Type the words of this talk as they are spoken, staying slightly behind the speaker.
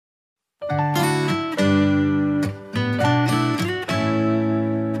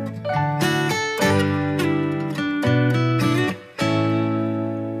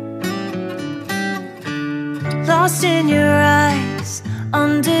lost in your eyes,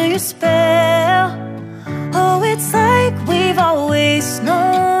 under your spell. Oh, it's like we've always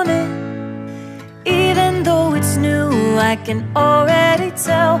known it. Even though it's new, I can already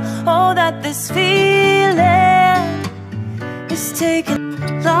tell. Oh, that this feeling is taken.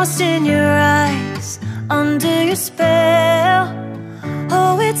 Lost in your eyes, under your spell.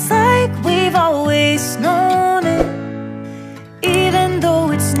 Oh, it's like we've always known it. Even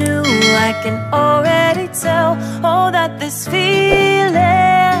though it's new, I can already tell. Oh, that this feeling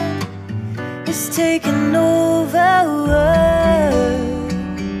is taking over.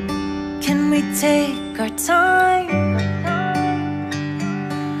 Can we take our time?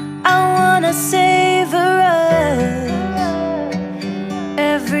 I wanna savor us.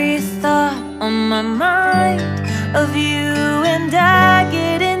 Every thought on my mind of you and I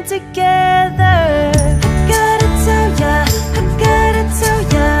getting together. Gotta tell ya, I gotta tell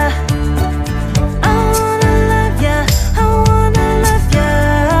ya, I wanna love ya, I wanna love ya.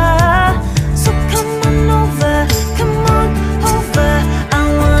 So come on over, come on over. I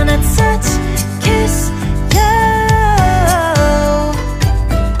wanna touch, kiss you.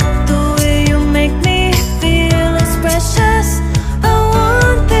 The way you make me feel is precious. I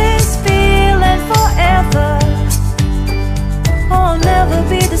want this feeling forever. Oh, I'll never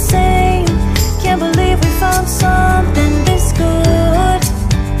be the same. Can't believe we found something this good.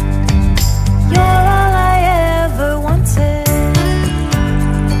 You're all I ever wanted.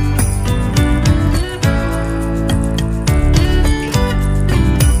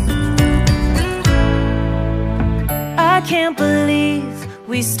 I can't believe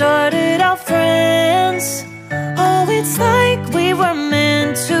we started out friends. Oh, it's like we were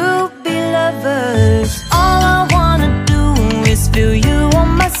meant to be lovers. All I wanna do is feel you on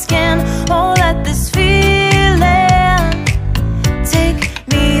my skin. Oh, let this feeling take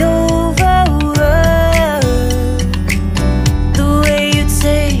me over. The way you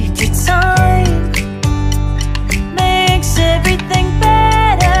take your time makes everything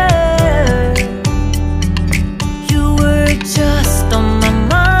better. You were just on my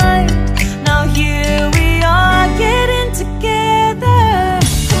mind. Now here we are getting together.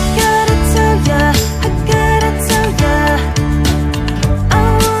 Gotta tell ya, I gotta tell ya, I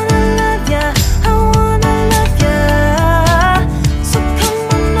wanna love ya, I wanna love ya. So come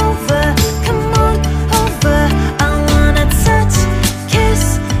on over, come on over. I wanna touch, kiss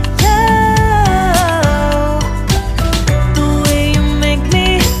you. The way you make me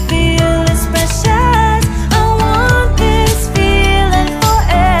feel is precious. I want this feeling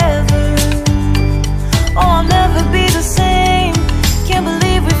forever. Oh, I'll never be the same. Can't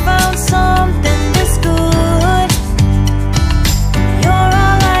believe we found something this good. You're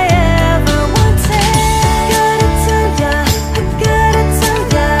all I ever wanted. Gotta tell ya, I gotta tell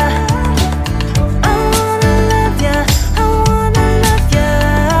ya, I wanna love ya, I wanna love ya.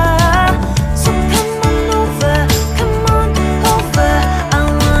 So come on over, come on over. I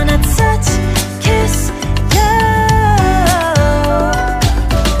wanna touch, kiss you.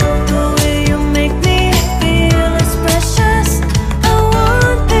 The way you make me feel is precious. I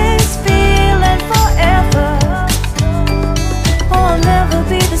want this feeling forever. Oh, I'll never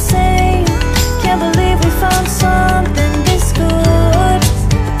be the same. Can't believe we found something this good.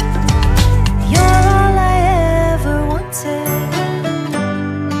 You're all I ever wanted.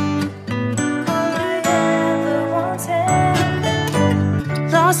 All I ever wanted.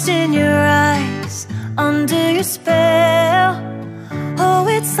 Lost in your eyes, under your spell. Oh,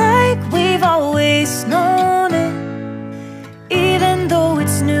 it's like we've always known it. Even though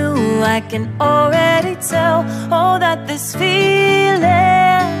it's new, I can already tell. Oh, that this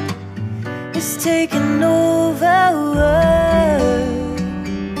feeling is taking over.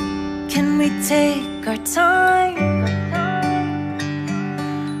 Can we take our time?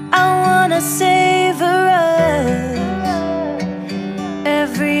 I wanna savor us.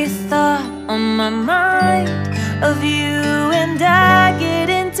 Every thought on my mind of you and I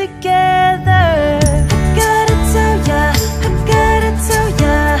getting together. Gotta tell ya, I gotta tell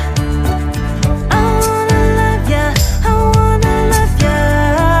ya, I wanna love ya, I wanna love ya.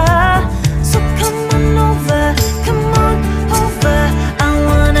 So come on over, come on over. I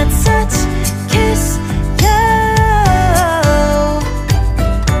wanna touch, kiss you.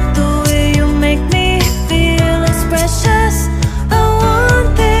 The way you make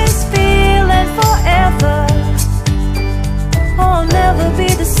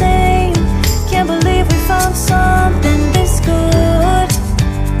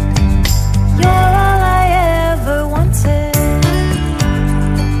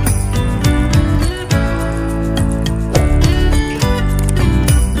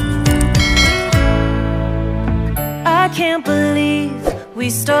can't believe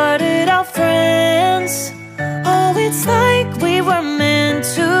we started out friends.